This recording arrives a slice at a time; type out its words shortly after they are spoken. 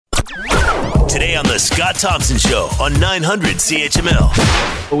Today on The Scott Thompson Show on 900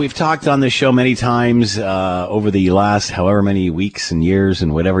 CHML. We've talked on this show many times over the last however many weeks and years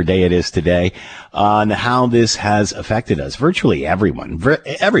and whatever day it is today on how this has affected us. Virtually everyone,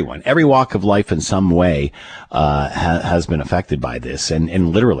 every walk of life in some way has been affected by this,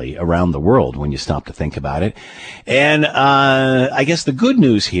 and literally around the world when you stop to think about it. And I guess the good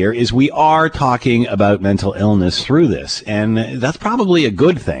news here is we are talking about mental illness through this, and that's probably a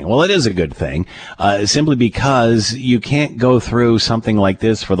good thing. Well, it is a good thing, simply because you can't go through something like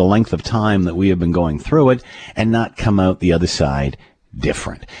this for the length of time that we have been going through it and not come out the other side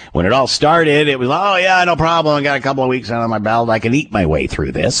different. When it all started, it was, oh yeah, no problem. I got a couple of weeks under my belt. I can eat my way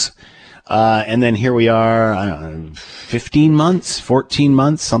through this. And then here we are, I don't know, 15 months, 14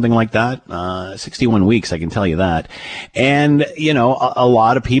 months, something like that. 61 weeks, I can tell you that. And, you know, a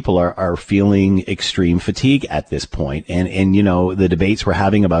lot of people are feeling extreme fatigue at this point. And, you know, the debates we're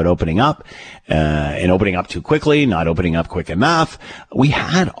having about opening up, and opening up too quickly, not opening up quick enough. We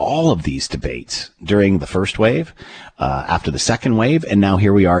had all of these debates during the first wave, after the second wave, and now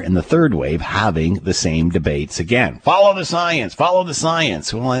here we are in the third wave having the same debates again. Follow the science, follow the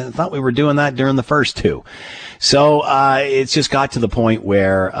science. Well, I thought we were doing that during the first two. So it's just got to the point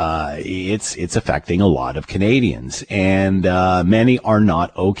where it's affecting a lot of Canadians, and many are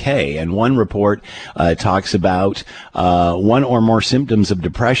not okay. And one report talks about one or more symptoms of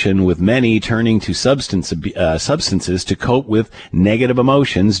depression, with many turning to substances to cope with negative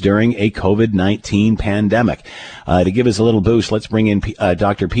emotions during a COVID-19 pandemic. To give us a little boost, let's bring in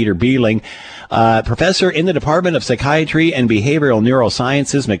Dr. Peter Beeling, professor in the Department of Psychiatry and Behavioral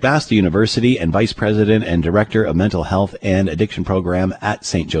Neurosciences, McMaster University, and Vice President and Director of Mental Health and Addiction Program at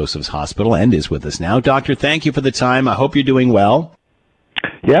St. Joseph's Hospital, and is with us now. Doctor, thank you for the time. I hope you're doing well.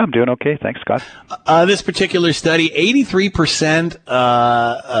 Yeah, I'm doing okay. Thanks, Scott. This particular study, 83%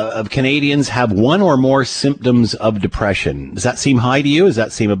 of Canadians have one or more symptoms of depression. Does that seem high to you? Does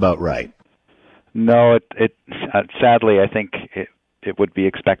that seem about right? No, it sadly, I think it would be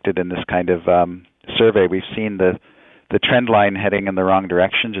expected in this kind of survey. We've seen the trend line heading in the wrong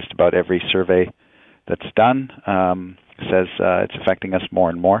direction. Just about every survey that's done says it's affecting us more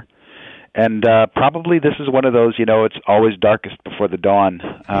and more. And probably this is one of those, you know, it's always darkest before the dawn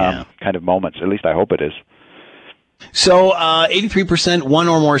kind of moments. At least I hope it is. So 83% one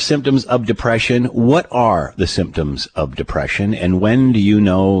or more symptoms of depression. What are the symptoms of depression, and when do you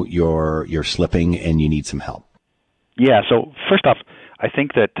know you're slipping and you need some help? Yeah, so first off, I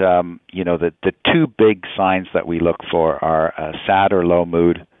think that, you know, the two big signs that we look for are a sad or low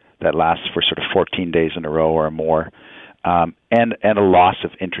mood that lasts for sort of 14 days in a row or more, and a loss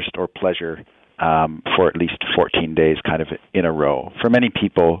of interest or pleasure for at least 14 days kind of in a row. For many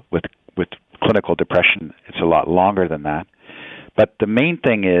people with clinical depression, it's a lot longer than that. But the main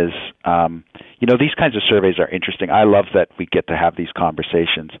thing is, you know, these kinds of surveys are interesting. I love that we get to have these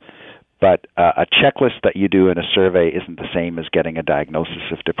conversations. But a checklist that you do in a survey isn't the same as getting a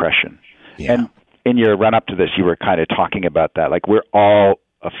diagnosis of depression. Yeah. And in your run-up to this, you were kind of talking about that. Like, we're all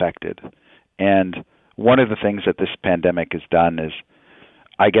affected. And one of the things that this pandemic has done is,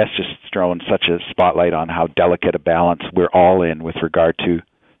 I guess, just thrown such a spotlight on how delicate a balance we're all in with regard to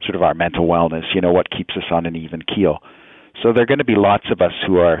sort of our mental wellness, you know, what keeps us on an even keel. So there are going to be lots of us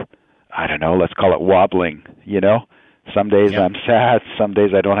who are, I don't know, let's call it wobbling, you know. Some days I'm sad, some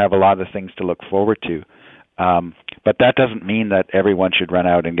days I don't have a lot of things to look forward to. But that doesn't mean that everyone should run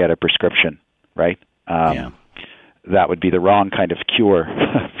out and get a prescription, right? That would be the wrong kind of cure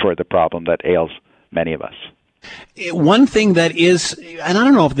for the problem that ails many of us. One thing that is, and I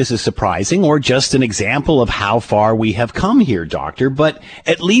don't know if this is surprising or just an example of how far we have come here, Doctor, but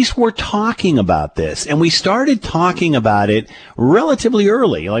at least we're talking about this. And we started talking about it relatively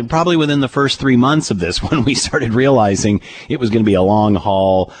early, like probably within the first 3 months of this, when we started realizing it was going to be a long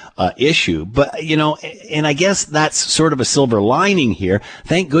haul issue. But, you know, and I guess that's sort of a silver lining here.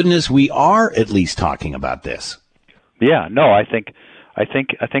 Thank goodness we are at least talking about this. Yeah, no, I think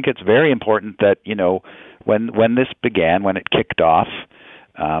it's very important that, you know, when this began, when it kicked off,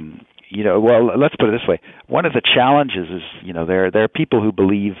 you know, well, let's put it this way. One of the challenges is, you know, there are people who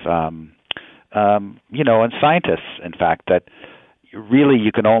believe, you know, and scientists, in fact, that really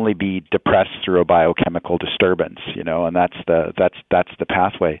you can only be depressed through a biochemical disturbance, you know, and that's the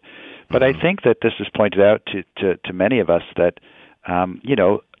pathway. But I think that this is pointed out to many of us that, you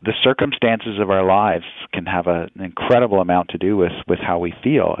know, the circumstances of our lives can have an incredible amount to do with how we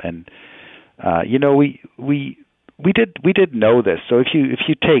feel. And you know, we did know this. So if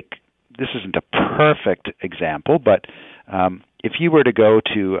you take, this isn't a perfect example, but If you were to go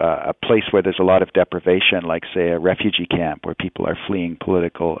to a place where there's a lot of deprivation, like, say, a refugee camp where people are fleeing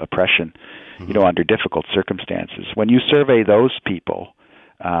political oppression, under difficult circumstances, when you survey those people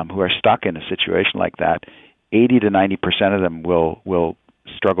who are stuck in a situation like that, 80 to 90% of them will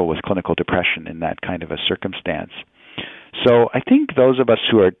struggle with clinical depression in that kind of a circumstance. So I think those of us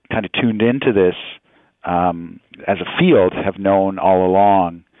who are kind of tuned into this as a field have known all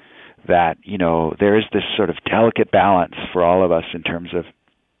along that, there is this sort of delicate balance for all of us in terms of,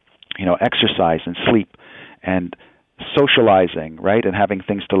 exercise and sleep and socializing, right, and having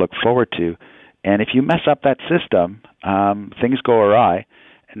things to look forward to. And if you mess up that system, things go awry.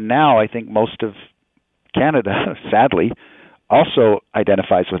 And now I think most of Canada, sadly, also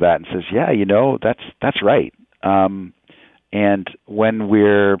identifies with that and says, yeah, that's right. And when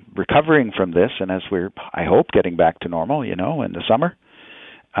we're recovering from this, and as we're, I hope, getting back to normal, in the summer,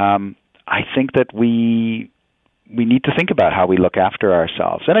 I think that we need to think about how we look after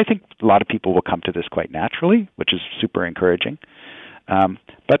ourselves. And I think a lot of people will come to this quite naturally, which is super encouraging.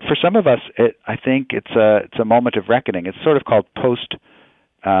 But for some of us, I think it's a moment of reckoning. It's sort of called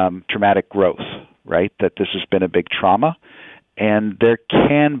post-traumatic growth, right? That this has been a big trauma. And there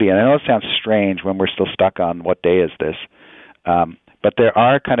can be, and I know it sounds strange when we're still stuck on what day is this, but there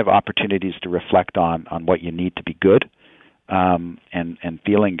are kind of opportunities to reflect on what you need to be good and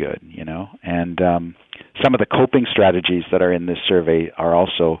feeling good, And some of the coping strategies that are in this survey are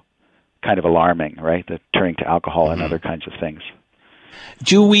also kind of alarming, right? The turning to alcohol and other kinds of things.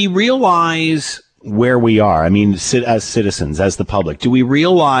 Do we realize where we are? I mean, as citizens, as the public, do we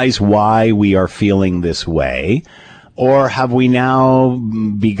realize why we are feeling this way? Or have we now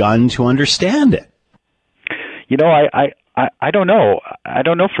begun to understand it? I don't know. I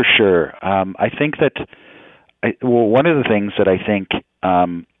don't know for sure. I think that one of the things that I think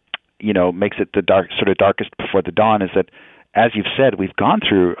makes it the darkest before the dawn is that, as you've said, we've gone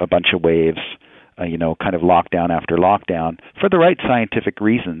through a bunch of waves, kind of lockdown after lockdown for the right scientific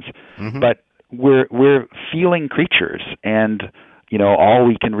reasons. Mm-hmm. But we're feeling creatures, and all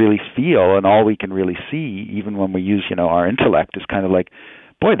we can really feel and all we can really see, even when we use our intellect, is kind of like,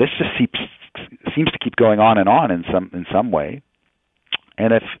 boy, this just seems to keep going on in some way.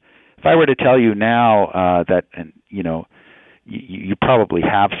 And if I were to tell you now that, and you probably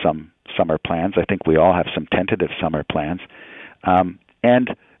have some summer plans. I think we all have some tentative summer plans, and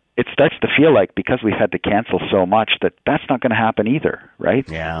it starts to feel like, because we've had to cancel so much, that's not going to happen either, right?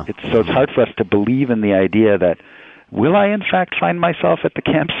 Yeah. So it's hard for us to believe in the idea that, will I in fact find myself at the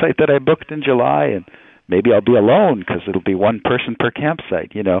campsite that I booked in July, and maybe I'll be alone because it'll be one person per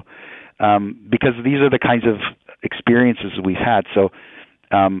campsite, because these are the kinds of experiences we've had. So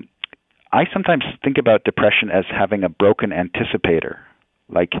I sometimes think about depression as having a broken anticipator,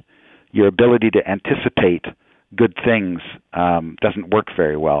 like your ability to anticipate good things doesn't work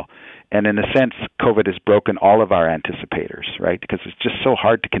very well. And in a sense, COVID has broken all of our anticipators, right? Because it's just so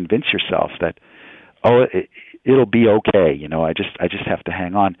hard to convince yourself that, it'll be okay. I just have to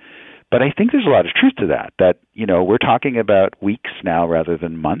hang on. But I think there's a lot of truth to that we're talking about weeks now rather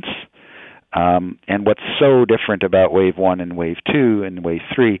than months. And what's so different about wave 1 and wave 2 and wave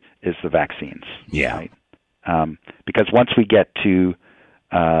 3 is the vaccines. Yeah. Right? Because once we get to,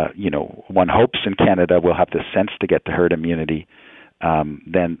 one hopes in Canada we'll have the sense to get to herd immunity,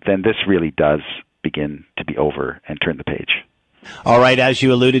 then this really does begin to be over and turn the page. All right, as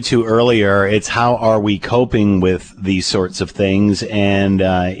you alluded to earlier, it's how are we coping with these sorts of things? And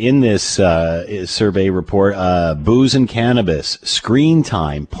in this survey report, booze and cannabis, screen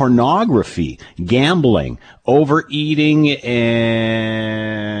time, pornography, gambling, overeating, and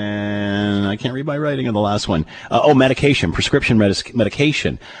I can't read my writing on the last one. Medication, prescription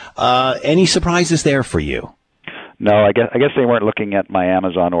medication. Any surprises there for you? No, I guess they weren't looking at my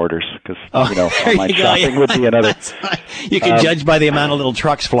Amazon orders because online shopping would be another. You can judge by the amount of little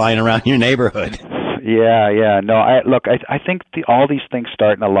trucks flying around your neighborhood. Yeah. No, I think all these things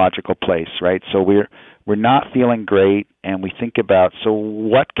start in a logical place, right? So we're not feeling great, and we think about, so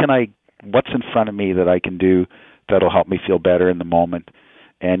what's in front of me that I can do that'll help me feel better in the moment?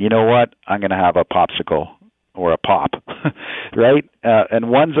 And you know what? I'm going to have a popsicle or a pop, right? And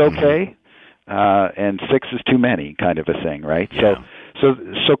one's okay. And 6 is too many, kind of a thing, right? Yeah.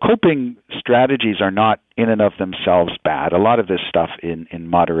 So coping strategies are not in and of themselves bad. A lot of this stuff in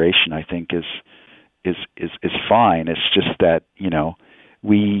moderation, I think, is fine. It's just that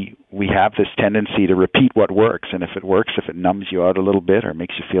we have this tendency to repeat what works, and if it works, if it numbs you out a little bit or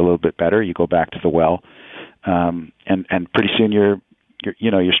makes you feel a little bit better, you go back to the well, and pretty soon you're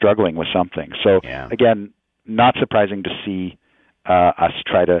struggling with something. So again, not surprising to see us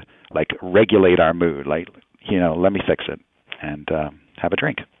try to regulate our mood. Like, let me fix it and have a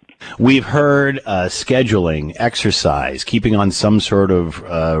drink. We've heard scheduling, exercise, keeping on some sort of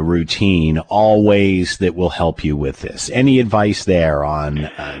routine, all ways that will help you with this. Any advice there on,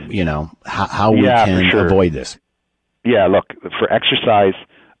 how we can avoid this? Yeah, look, for exercise,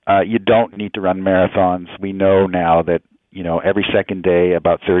 you don't need to run marathons. We know now that, every second day,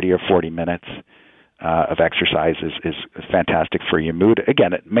 about 30 or 40 minutes of exercise is fantastic for your mood.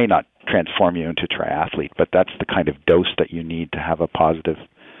 Again, it may not transform you into a triathlete, but that's the kind of dose that you need to have a positive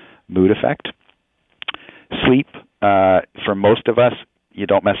mood effect. Sleep, for most of us, you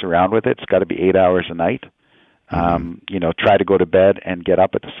don't mess around with it. It's got to be 8 hours a night. Try to go to bed and get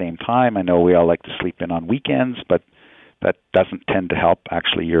up at the same time. I know we all like to sleep in on weekends, but that doesn't tend to help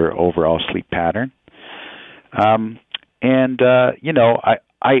actually your overall sleep pattern. I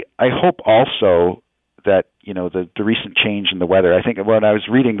hope also that, the recent change in the weather, I think when I was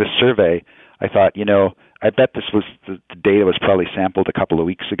reading this survey, I thought, I bet this was the data was probably sampled a couple of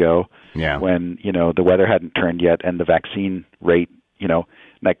weeks ago when, the weather hadn't turned yet, and the vaccine rate,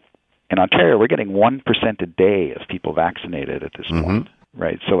 like in Ontario, we're getting 1% a day of people vaccinated at this point,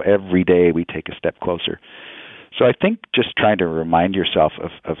 right? So every day we take a step closer. So I think just trying to remind yourself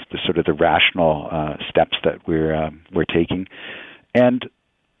of the sort of the rational steps that we're taking. And,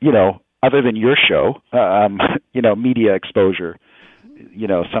 other than your show, media exposure,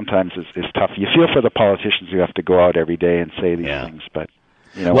 sometimes is tough. You feel for the politicians who have to go out every day and say these things, but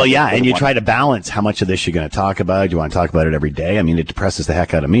and you try to balance how much of this you're going to talk about. Do you want to talk about it every day? I mean, it depresses the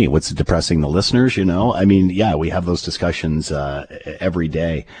heck out of me. What's depressing the listeners, I mean, we have those discussions every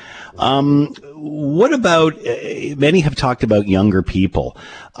day. What about, many have talked about younger people.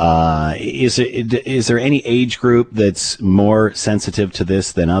 Is there any age group that's more sensitive to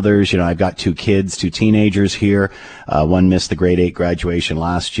this than others? I've got two teenagers here. One missed the grade 8 graduation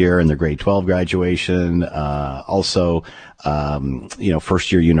last year and the grade 12 graduation. Also,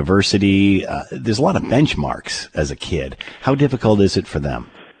 first year university. There's a lot of benchmarks as a kid. How difficult is it for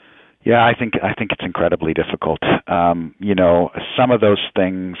them? Yeah, I think it's incredibly difficult. Some of those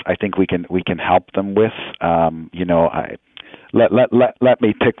things I think we can help them with. Let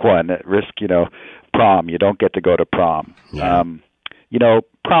me pick one at risk. Prom. You don't get to go to prom. Yeah.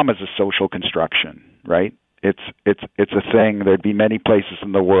 Prom is a social construction, right? It's a thing. There'd be many places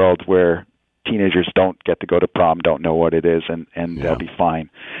in the world where teenagers don't get to go to prom, don't know what it is, and they'll be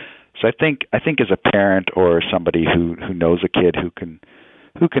fine. So I think as a parent or somebody who knows a kid who can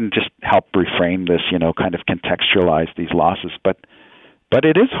just help reframe this, kind of contextualize these losses. But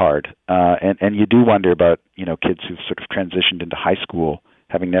it is hard. And you do wonder about, kids who've sort of transitioned into high school,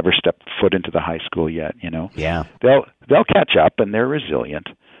 having never stepped foot into the high school yet, Yeah. They'll catch up and they're resilient.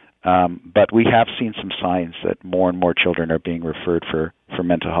 But we have seen some signs that more and more children are being referred for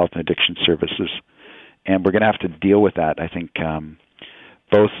mental health and addiction services. And we're going to have to deal with that. I think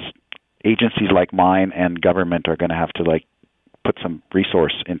both agencies like mine and government are going to have to put some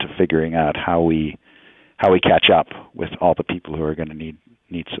resource into figuring out how we catch up with all the people who are going to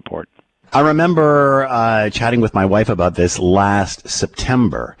need support. I remember chatting with my wife about this last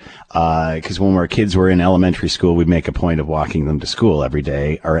September, because when our kids were in elementary school, we'd make a point of walking them to school every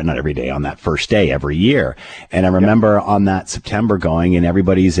day, or not every day, on that first day every year. And I remember on that September going, and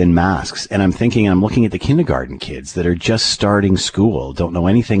everybody's in masks. And I'm looking at the kindergarten kids that are just starting school, don't know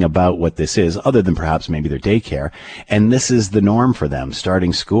anything about what this is, other than perhaps maybe their daycare. And this is the norm for them,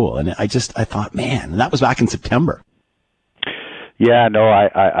 starting school. And I thought, man, and that was back in September. Yeah, no,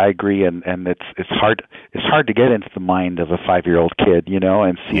 I agree, and it's hard to get into the mind of a 5-year-old kid,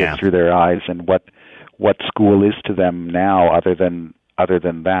 and see it through their eyes, and what school is to them now, other than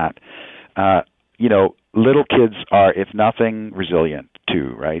that. Little kids are, if nothing, resilient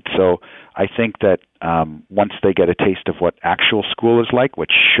too, right? So I think that once they get a taste of what actual school is like,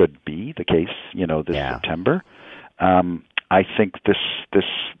 which should be the case, this September, I think this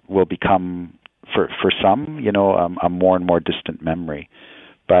will become, for some, a more and more distant memory,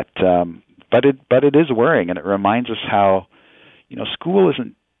 but it is worrying, and it reminds us how, school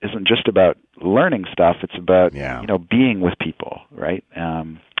isn't just about learning stuff. It's about being with people, right?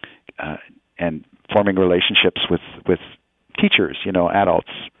 And forming relationships with teachers,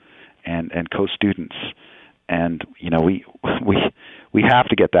 adults, and co-students, and we have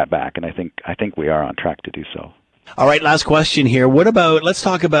to get that back, and I think we are on track to do so. All right, last question here. Let's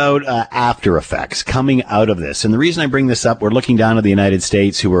talk about after effects coming out of this. And the reason I bring this up, we're looking down at the United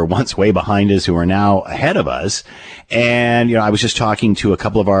States, who were once way behind us, who are now ahead of us. And, I was just talking to a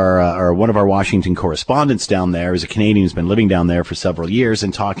couple of or one of our Washington correspondents down there, who's a Canadian who's been living down there for several years,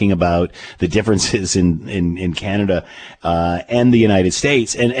 and talking about the differences in Canada, and the United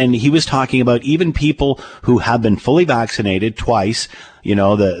States. And he was talking about even people who have been fully vaccinated twice.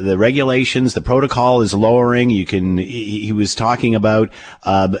 The regulations, the protocol is lowering. He was talking about,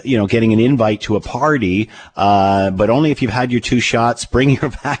 getting an invite to a party, but only if you've had your 2 shots, bring your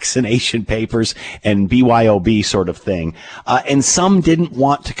vaccination papers and BYOB sort of thing. And some didn't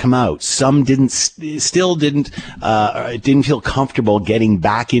want to come out. Some didn't feel comfortable getting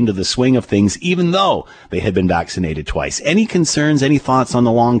back into the swing of things, even though they had been vaccinated twice. Any concerns, any thoughts on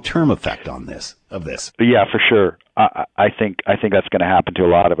the long-term effect of this? Yeah, for sure. I think that's going to happen to a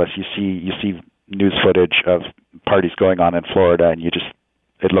lot of us. You see news footage of parties going on in Florida, and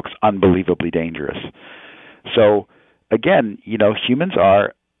it looks unbelievably dangerous. So again, humans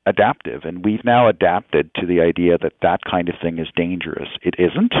are adaptive, and we've now adapted to the idea that kind of thing is dangerous. It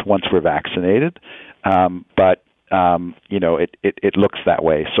isn't once we're vaccinated, but it looks that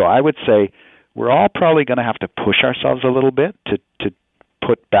way. So I would say we're all probably going to have to push ourselves a little bit to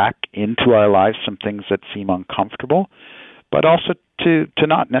put back into our lives some things that seem uncomfortable, but also to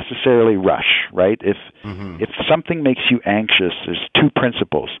not necessarily rush, right? If something makes you anxious, there's 2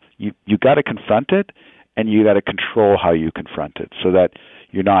 principles. You got to confront it, and you got to control how you confront it, so that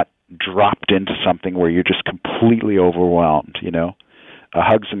you're not dropped into something where you're just completely overwhelmed. A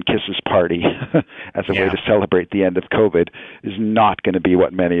hugs and kisses party as a way to celebrate the end of COVID is not going to be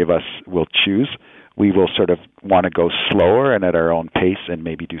what many of us will choose. We will sort of want to go slower and at our own pace, and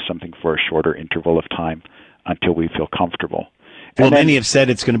maybe do something for a shorter interval of time until we feel comfortable. Well, many have said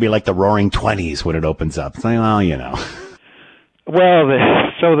it's going to be like the Roaring *20s when it opens up. It's like, Well,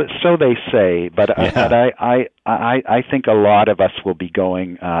 so they say, but I think a lot of us will be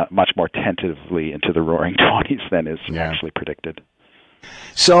going much more tentatively into the Roaring '20s than is actually predicted.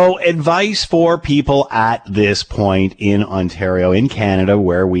 So advice for people at this point in Ontario, in Canada,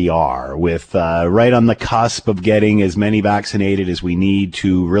 where we are, with right on the cusp of getting as many vaccinated as we need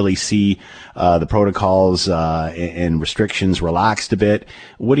to really see the protocols and restrictions relaxed a bit.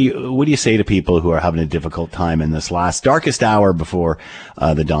 What do you say to people who are having a difficult time in this last darkest hour before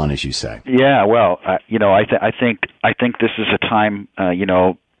the dawn, as you say? Yeah, well, I think this is a time,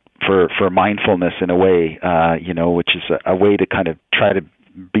 for mindfulness in a way, which is a way to kind of try to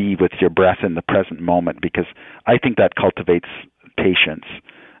be with your breath in the present moment, because I think that cultivates patience.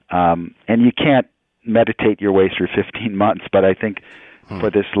 And you can't meditate your way through 15 months, but I think for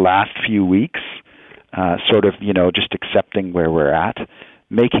this last few weeks, just accepting where we're at,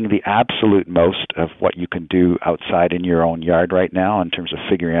 making the absolute most of what you can do outside in your own yard right now in terms of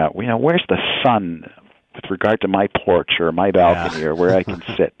figuring out, where's the sun with regard to my porch or my balcony or where I can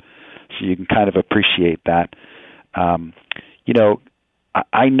sit. So you can kind of appreciate that.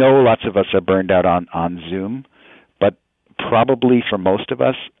 I know lots of us are burned out on Zoom, but probably for most of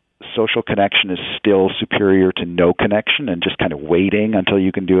us, social connection is still superior to no connection and just kind of waiting until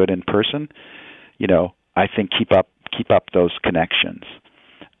you can do it in person. I think keep up those connections.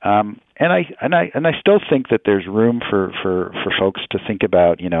 And I still think that there's room for folks to think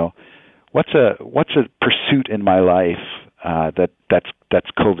about, what's a pursuit in my life that's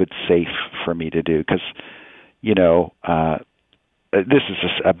COVID safe for me to do, because this is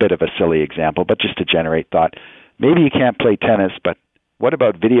a bit of a silly example, but just to generate thought. Maybe you can't play tennis, but what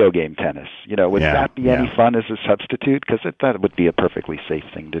about video game tennis? Would that be any fun as a substitute? Because that would be a perfectly safe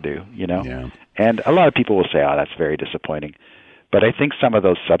thing to do. And a lot of people will say, "Oh, that's very disappointing." But I think some of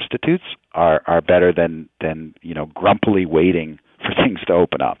those substitutes are better than grumpily waiting for things to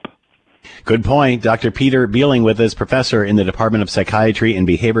open up. Good point. Dr. Peter Beeling with us, professor in the Department of Psychiatry and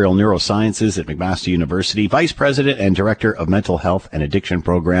Behavioral Neurosciences at McMaster University, vice president and director of Mental Health and Addiction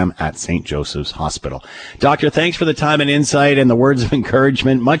Program at St. Joseph's Hospital. Doctor, thanks for the time and insight and the words of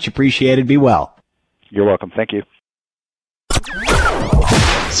encouragement. Much appreciated. Be well. You're welcome. Thank you.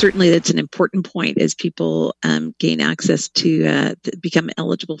 Certainly, that's an important point as people gain access to become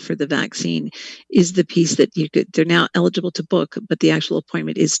eligible for the vaccine, is the piece that they're now eligible to book, but the actual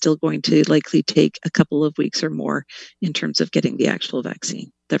appointment is still going to likely take a couple of weeks or more in terms of getting the actual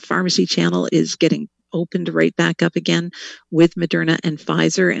vaccine. The pharmacy channel is getting opened right back up again with Moderna and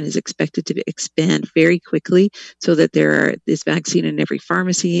Pfizer, and is expected to expand very quickly, so that there is vaccine in every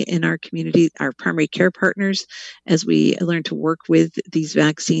pharmacy in our community. Our primary care partners, as we learn to work with these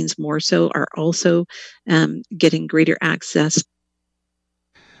vaccines more so, are also getting greater access.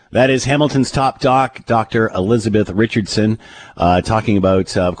 That is Hamilton's top doc, Dr. Elizabeth Richardson, talking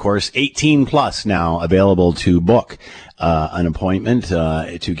about, of course, 18 plus now available to book an appointment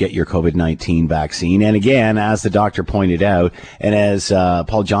to get your COVID-19 vaccine. And again, as the doctor pointed out, and as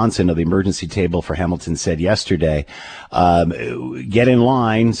Paul Johnson of the emergency table for Hamilton said yesterday, get in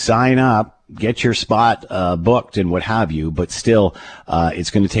line, sign up, get your spot booked and what have you, but still it's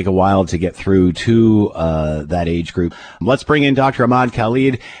going to take a while to get through to that age group. Let's bring in Dr. Ahmad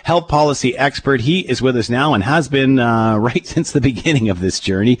Khalid, health policy expert. He is with us now and has been right since the beginning of this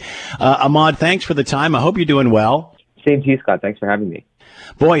journey. Ahmad, thanks for the time. I hope you're doing well. Same to you, Scott. Thanks for having me.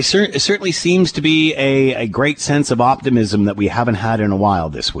 Boy, it certainly seems to be a great sense of optimism that we haven't had in a while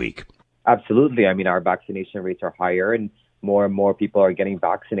this week. Absolutely. I mean, our vaccination rates are higher and more people are getting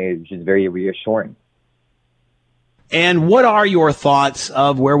vaccinated, which is very reassuring. And what are your thoughts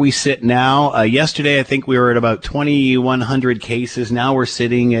of where we sit now? Yesterday, I think we were at about 2,100 cases. Now we're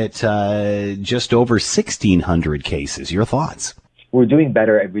sitting at just over 1,600 cases. Your thoughts? We're doing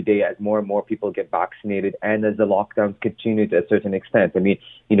better every day as more and more people get vaccinated and as the lockdowns continue to a certain extent. I mean,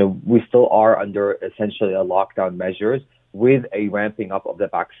 we still are under essentially a lockdown measures with a ramping up of the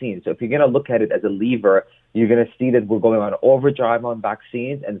vaccine. So if you're going to look at it as a lever, you're going to see that we're going on overdrive on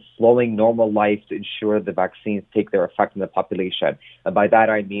vaccines and slowing normal life to ensure the vaccines take their effect in the population. And by that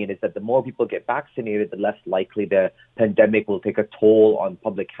I mean is that the more people get vaccinated, the less likely the pandemic will take a toll on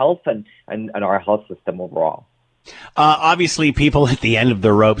public health and our health system overall. Obviously, people at the end of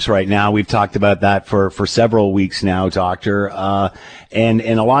the ropes right now. We've talked about that for several weeks now, Doctor. And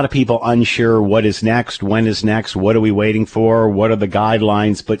a lot of people unsure what is next, when is next, what are we waiting for, what are the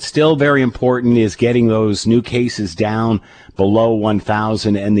guidelines. But still very important is getting those new cases down below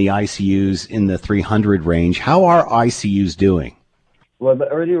 1,000 and the ICUs in the 300 range. How are ICUs doing? Well, the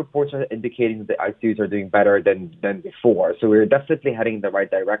early reports are indicating that the ICUs are doing better than before. So we're definitely heading in the right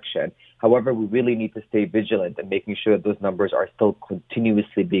direction. However, we really need to stay vigilant and making sure that those numbers are still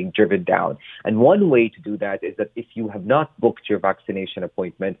continuously being driven down. And one way to do that is that if you have not booked your vaccination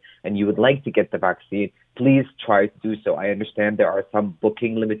appointment and you would like to get the vaccine, please try to do so. I understand there are some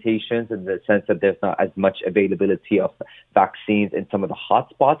booking limitations in the sense that there's not as much availability of vaccines in some of the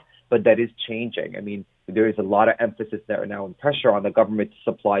hotspots, but that is changing. I mean, there is a lot of emphasis there now and pressure on the government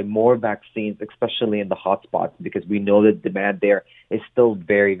to supply more vaccines, especially in the hotspots, because we know that demand there is still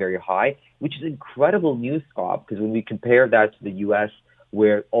very, very high, which is incredible news, Scott, because when we compare that to the U.S.,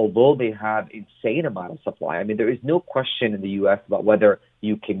 where although they have insane amount of supply, I mean, there is no question in the U.S. about whether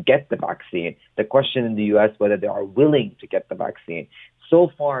you can get the vaccine. The question in the U.S. whether they are willing to get the vaccine.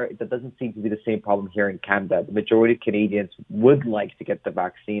 So far, that doesn't seem to be the same problem here in Canada. The majority of Canadians would like to get the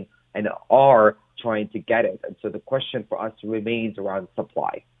vaccine and are trying to get it. And so the question for us remains around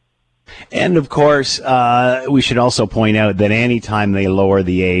supply. And of course, we should also point out that anytime they lower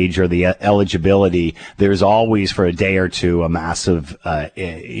the age or the eligibility, there's always for a day or two a massive,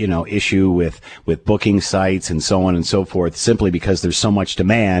 issue with booking sites and so on and so forth, simply because there's so much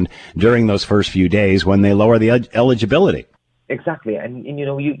demand during those first few days when they lower the eligibility. Exactly. And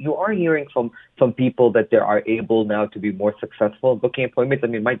you are hearing from people that they are able now to be more successful at booking appointments. I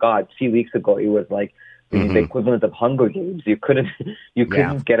mean, my God, a few weeks ago, it was like the equivalent of Hunger Games. You couldn't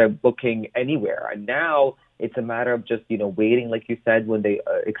get a booking anywhere. And now it's a matter of just, waiting, like you said, when they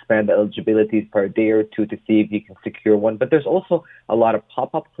expand the eligibilities per day or two to see if you can secure one. But there's also a lot of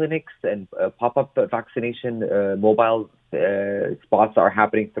pop-up clinics and pop-up vaccination mobile spots are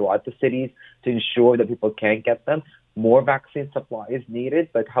happening throughout the cities to ensure that people can get them. More vaccine supply is needed.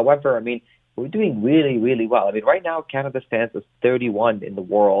 But however, I mean, we're doing really, really well. I mean, right now, Canada stands as 31 in the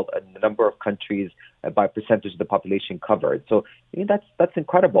world and the number of countries by percentage of the population covered. So I mean, that's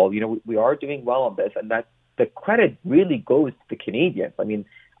incredible. We are doing well on this, and that the credit really goes to the Canadians. I mean,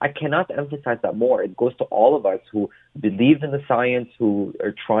 I cannot emphasize that more. It goes to all of us who believe in the science, who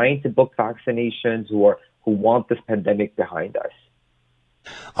are trying to book vaccinations, who want this pandemic behind us.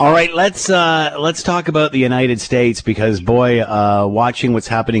 All right, let's talk about the United States because, boy, watching what's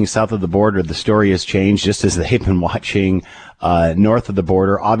happening south of the border, the story has changed just as they've been watching north of the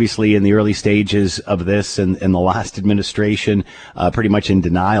border. Obviously, in the early stages of this and the last administration, pretty much in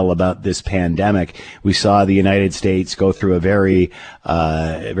denial about this pandemic, we saw the United States go through a very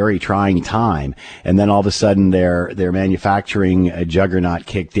trying time. And then all of a sudden their manufacturing juggernaut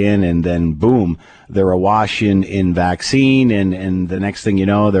kicked in, and then boom, they're awash in vaccine. And the next thing you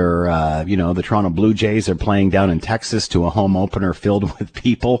know, they're, the Toronto Blue Jays are playing down in Texas to a home opener filled with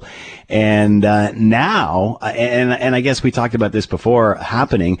people. And now, and I guess we talked talked about this before,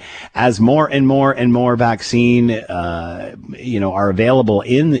 happening as more and more and more vaccine, are available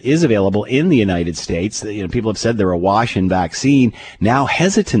is available in the United States. People have said they're awash in vaccine. Now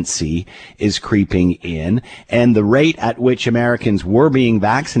hesitancy is creeping in, and the rate at which Americans were being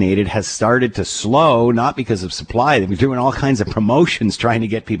vaccinated has started to slow, not because of supply. They've been doing all kinds of promotions trying to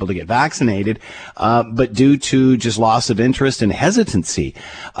get people to get vaccinated, but due to just loss of interest and hesitancy.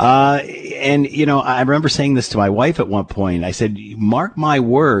 I remember saying this to my wife at one point. I said, mark my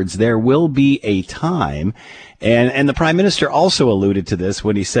words, there will be a time, and the Prime Minister also alluded to this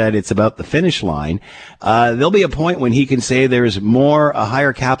when he said it's about the finish line. There'll be a point when he can say there's a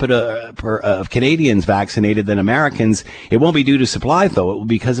higher capita of Canadians vaccinated than Americans. It won't be due to supply, though. It will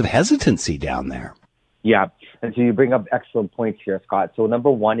be because of hesitancy down there. Yeah, and so you bring up excellent points here, Scott. So number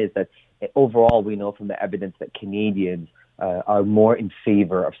one is that overall, we know from the evidence that Canadians are more in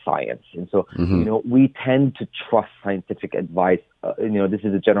favor of science. And so, we tend to trust scientific advice. This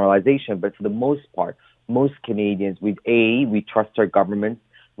is a generalization, but for the most part, most Canadians, we trust our governments.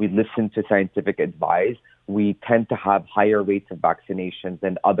 We listen to scientific advice. We tend to have higher rates of vaccinations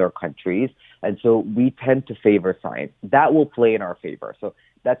than other countries. And so we tend to favor science. That will play in our favor. So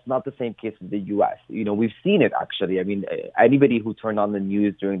that's not the same case with the U.S. We've seen it, actually. I mean, anybody who turned on the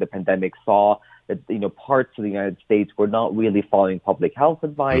news during the pandemic saw that, parts of the United States were not really following public health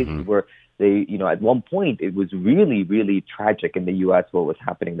advice, where they, at one point, it was really, really tragic in the U.S. what was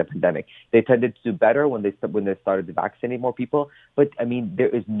happening in the pandemic. They tended to do better when they started to vaccinate more people. But, I mean, there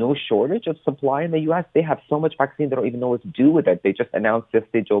is no shortage of supply in the U.S. They have so much vaccine, they don't even know what to do with it. They just announced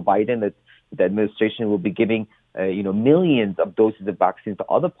yesterday, Joe Biden, that the administration will be giving millions of doses of vaccines to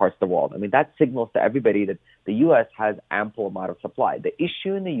other parts of the world. I mean, that signals to everybody that the U.S. has ample amount of supply. The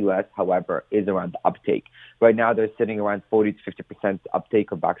issue in the U.S., however, is around the uptake. Right now, they're sitting around 40 to 50%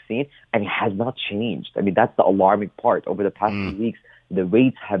 uptake of vaccine, and it has not changed. I mean, that's the alarming part. Over the past few weeks, the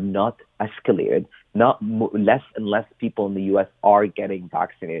rates have not escalated. Less and less people in the U.S. are getting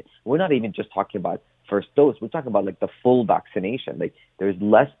vaccinated. We're not even just talking about first dose. We're talking about the full vaccination. There's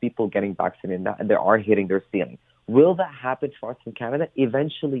less people getting vaccinated now, and they are hitting their ceiling. Will that happen for us in Canada?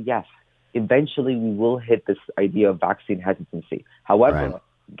 Eventually, yes. Eventually, we will hit this idea of vaccine hesitancy. However,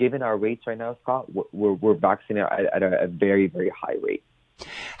 given our rates right now, Scott, we're vaccinated at a very, very high rate.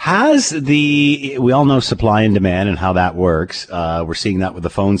 We all know supply and demand and how that works. We're seeing that with the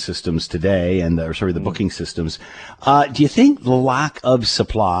phone systems today the booking systems. Do you think the lack of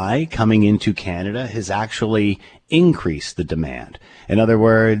supply coming into Canada has actually increased the demand? In other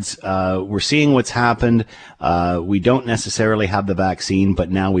words, we're seeing what's happened. We don't necessarily have the vaccine, but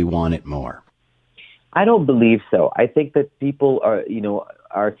now we want it more. I don't believe so. I think that people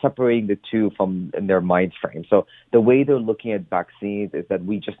are separating the two in their mind frame. So the way they're looking at vaccines is that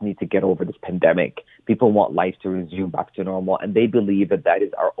we just need to get over this pandemic. People want life to resume back to normal, and they believe that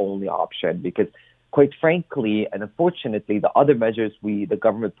is our only option because, quite frankly, and unfortunately, the other measures the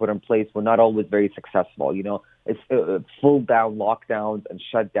government put in place were not always very successful. It's full down lockdowns and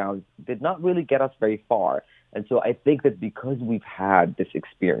shutdowns did not really get us very far. And so I think that because we've had this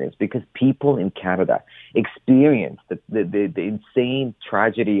experience, because people in Canada experienced the insane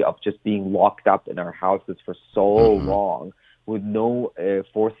tragedy of just being locked up in our houses for so long with no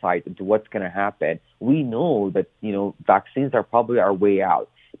foresight into what's going to happen, we know that, vaccines are probably our way out.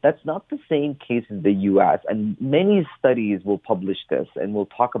 That's not the same case in the U.S., and many studies will publish this and will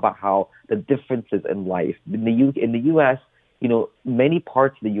talk about how the differences in life. In the U.S., many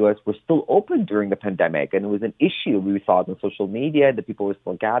parts of the U.S. were still open during the pandemic, and it was an issue. We saw it on social media that people were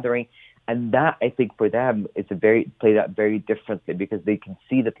still gathering, and that, I think, for them, played out very differently because they can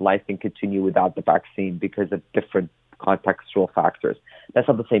see that life can continue without the vaccine because of different contextual factors. That's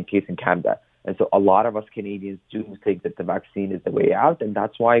not the same case in Canada. And so a lot of us Canadians do think that the vaccine is the way out, and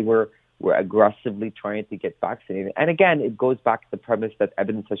that's why we're aggressively trying to get vaccinated. And again, it goes back to the premise that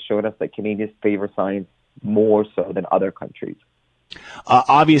evidence has shown us that Canadians favor science more so than other countries.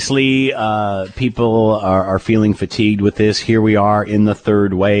 Obviously, people are feeling fatigued with this. Here we are in the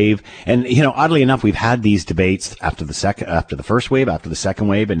third wave. And, oddly enough, we've had these debates after the first wave, after the second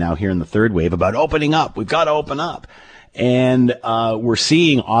wave, and now here in the third wave about opening up. We've got to open up. And we're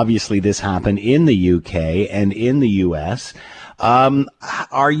seeing, obviously, this happen in the UK and in the US.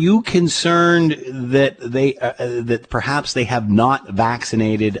 Are you concerned that that perhaps they have not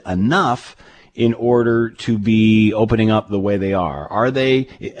vaccinated enough in order to be opening up the way they are?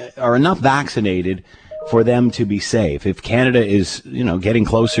 Are enough vaccinated for them to be safe? If Canada is, getting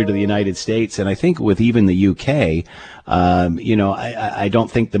closer to the United States, and I think with even the UK, I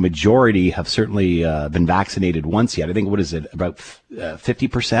don't think the majority have certainly been vaccinated once yet. I think, what is it, about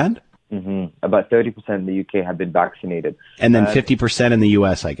 50%? About 30% in the UK have been vaccinated. And then 50% in the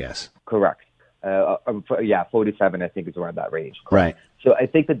US, I guess. Correct. 47, I think, is around that range. Correct. Right. So I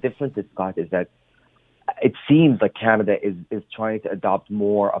think the difference, Scott, is that it seems like Canada is trying to adopt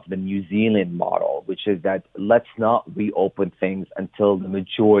more of the New Zealand model, which is that let's not reopen things until the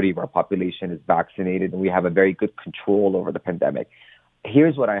majority of our population is vaccinated and we have a very good control over the pandemic.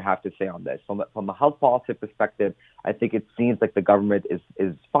 Here's what I have to say on this. From a health policy perspective, I think it seems like the government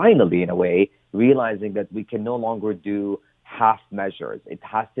is finally, in a way, realizing that we can no longer do half measures. It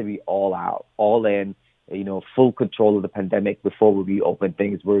has to be all out, all in, full control of the pandemic before we reopen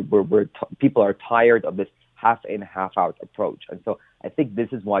things. People are tired of this half in, half out approach. And so I think this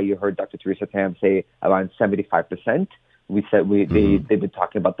is why you heard Dr. Theresa Tam say around 75%. They've been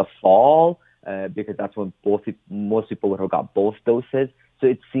talking about the fall, because that's when most people would have got both doses. So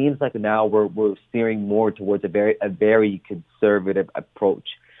it seems like now we're steering more towards a very conservative approach.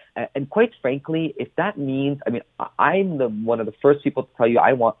 And quite frankly, if that means, I'm one of the first people to tell you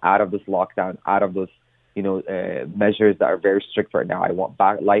I want out of this lockdown, out of those measures that are very strict right now. I want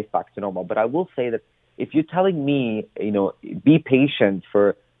life back to normal. But I will say that if you're telling me, be patient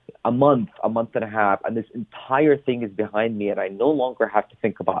for a month and a half, and this entire thing is behind me, and I no longer have to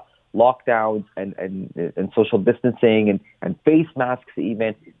think about lockdowns and social distancing and face masks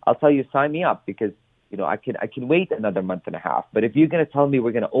even, I'll tell you, sign me up, because I can wait another month and a half. But if you're going to tell me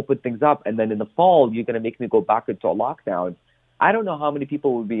we're going to open things up and then in the fall you're going to make me go back into a lockdown, I don't know how many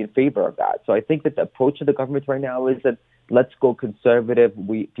people would be in favor of that. So I think that the approach of the government right now is that let's go conservative.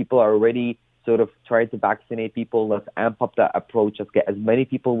 People are already sort of trying to vaccinate people. Let's amp up that approach. Let's get as many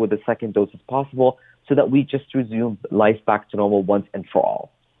people with a second dose as possible so that we just resume life back to normal once and for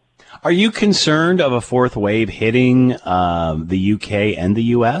all. Are you concerned of a fourth wave hitting the UK and the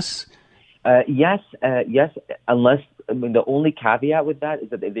US? Yes, unless, the only caveat with that is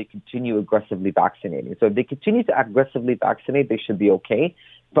that they continue aggressively vaccinating. So if they continue to aggressively vaccinate, they should be okay.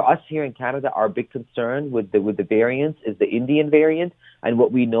 For us here in Canada, our big concern with the variants is the Indian variant. And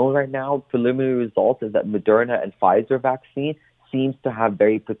what we know right now, preliminary results, is that Moderna and Pfizer vaccine seems to have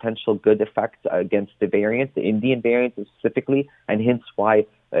very potential good effects against the variant, the Indian variant specifically, and hence why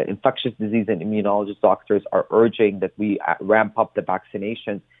infectious disease and immunologist doctors are urging that we ramp up the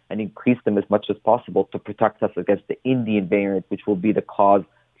vaccinations and increase them as much as possible to protect us against the Indian variant, which will be the cause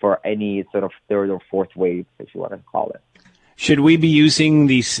for any sort of third or fourth wave, if you want to call it. Should we be using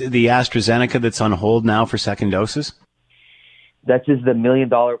the AstraZeneca that's on hold now for second doses? That is the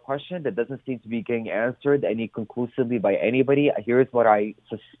million-dollar question that doesn't seem to be getting answered any conclusively by anybody. Here's what I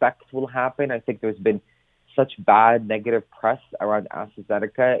suspect will happen. I think there's been such bad negative press around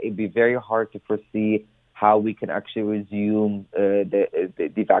AstraZeneca. It'd be very hard to foresee how we can actually resume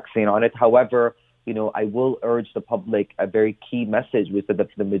the vaccine on it. However, I will urge the public a very key message, which is that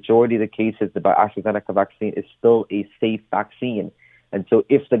the majority of the cases, the AstraZeneca vaccine is still a safe vaccine. And so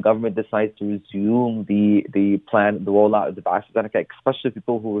if the government decides to resume the rollout of the AstraZeneca, especially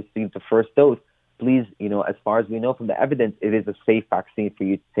people who received the first dose, please, as far as we know from the evidence, it is a safe vaccine for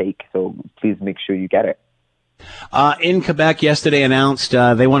you to take. So please make sure you get it. In Quebec yesterday announced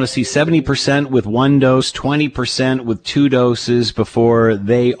they want to see 70% with one dose, 20% with two doses before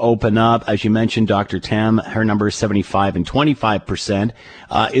they open up. As you mentioned, Dr. Tam, her number is 75 and 25%.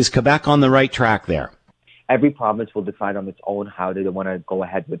 Is Quebec on the right track there? Every province will decide on its own how they want to go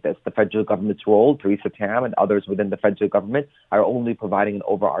ahead with this. The federal government's role, Theresa Tam and others within the federal government, are only providing an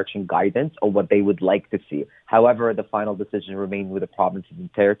overarching guidance on what they would like to see. However, the final decision remains with the provinces and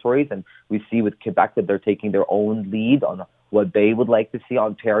territories, and we see with Quebec that they're taking their own lead on what they would like to see.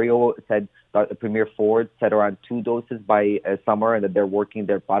 Ontario said, Premier Ford said around 2 doses by summer, and that they're working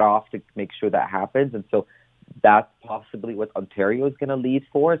their butt off to make sure that happens. And so that's possibly what Ontario is going to lead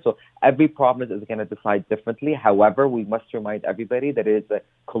for. So every province is going to decide differently. However, we must remind everybody that it is a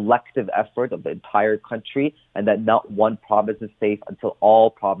collective effort of the entire country, and that not one province is safe until all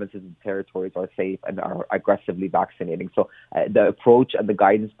provinces and territories are safe and are aggressively vaccinating. So the approach and the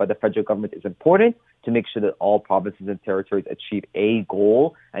guidance by the federal government is important to make sure that all provinces and territories achieve a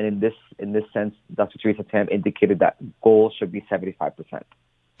goal. And in this sense, Dr. Theresa Tam indicated that goal should be 75%.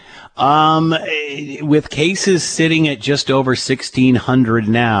 With cases sitting at just over 1,600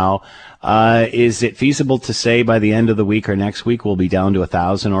 now, is it feasible to say by the end of the week or next week we'll be down to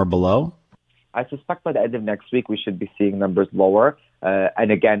 1,000 or below? I suspect by the end of next week we should be seeing numbers lower.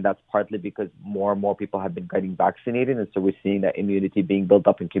 And again, that's partly because more and more people have been getting vaccinated. And so we're seeing that immunity being built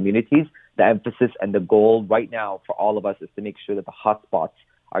up in communities. The emphasis and the goal right now for all of us is to make sure that the hotspots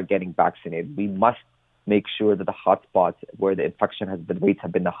are getting vaccinated. We must make sure that the hotspots where the infection rates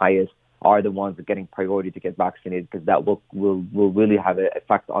have been the highest are the ones getting priority to get vaccinated, because that will really have an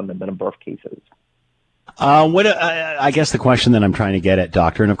effect on the number of cases. I guess the question that I'm trying to get at,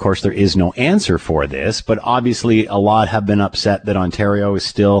 Doctor, and of course there is no answer for this, but obviously a lot have been upset that Ontario is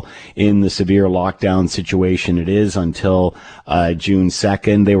still in the severe lockdown situation it is until June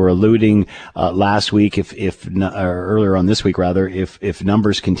 2nd. They were alluding last week, or earlier on this week rather, if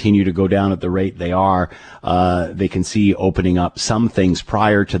numbers continue to go down at the rate they are, they can see opening up some things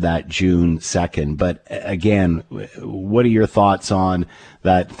prior to that June 2nd. But again, what are your thoughts on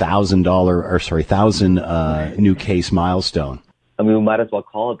that $1,000 new case milestone? I mean, we might as well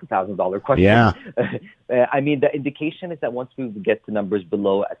call it the $1,000 question. Yeah. I mean, the indication is that once we get to numbers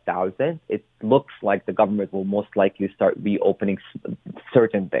below 1,000, it looks like the government will most likely start reopening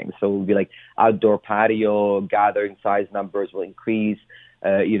certain things. So it will be like outdoor patio, gathering size numbers will increase.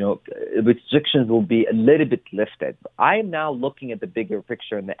 Restrictions will be a little bit lifted. I am now looking at the bigger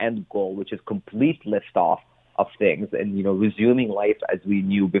picture and the end goal, which is complete lift off of things and, resuming life as we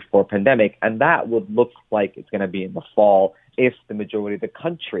knew before pandemic. And that would look like it's going to be in the fall if the majority of the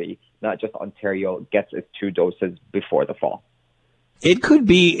country, not just Ontario, gets its 2 doses before the fall. It could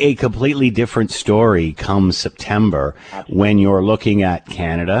be a completely different story come September. Absolutely. When you're looking at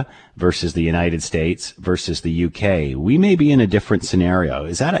Canada versus the United States versus the UK. We may be in a different scenario.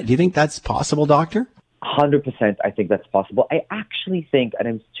 Do you think that's possible, Doctor? 100%, I think that's possible. I actually think,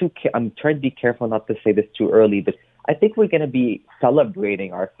 and I'm trying to be careful not to say this too early, but I think we're going to be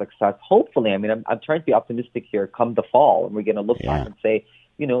celebrating our success. Hopefully, I mean, I'm trying to be optimistic here. Come the fall, and we're going to look back and say,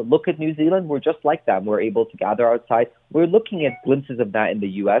 look at New Zealand. We're just like them. We're able to gather outside. We're looking at glimpses of that in the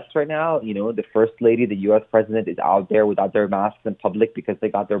U.S. right now. The First Lady, the U.S. President, is out there without their masks in public because they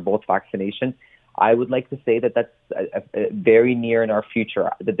got their both vaccinations. I would like to say that that's very near in our future.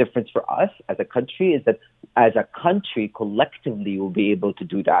 The difference for us as a country is that as a country, collectively, we'll be able to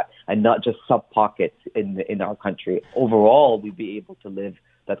do that and not just sub-pockets in our country. Overall, we'll be able to live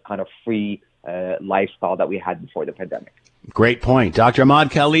that kind of free lifestyle that we had before the pandemic. Great point. Dr.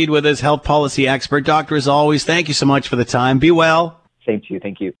 Ahmad Khalid with us, health policy expert. Doctor, as always, thank you so much for the time. Be well. Same to you.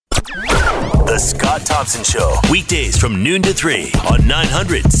 Thank you. The Scott Thompson Show, weekdays from noon to 3 on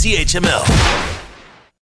 900 CHML.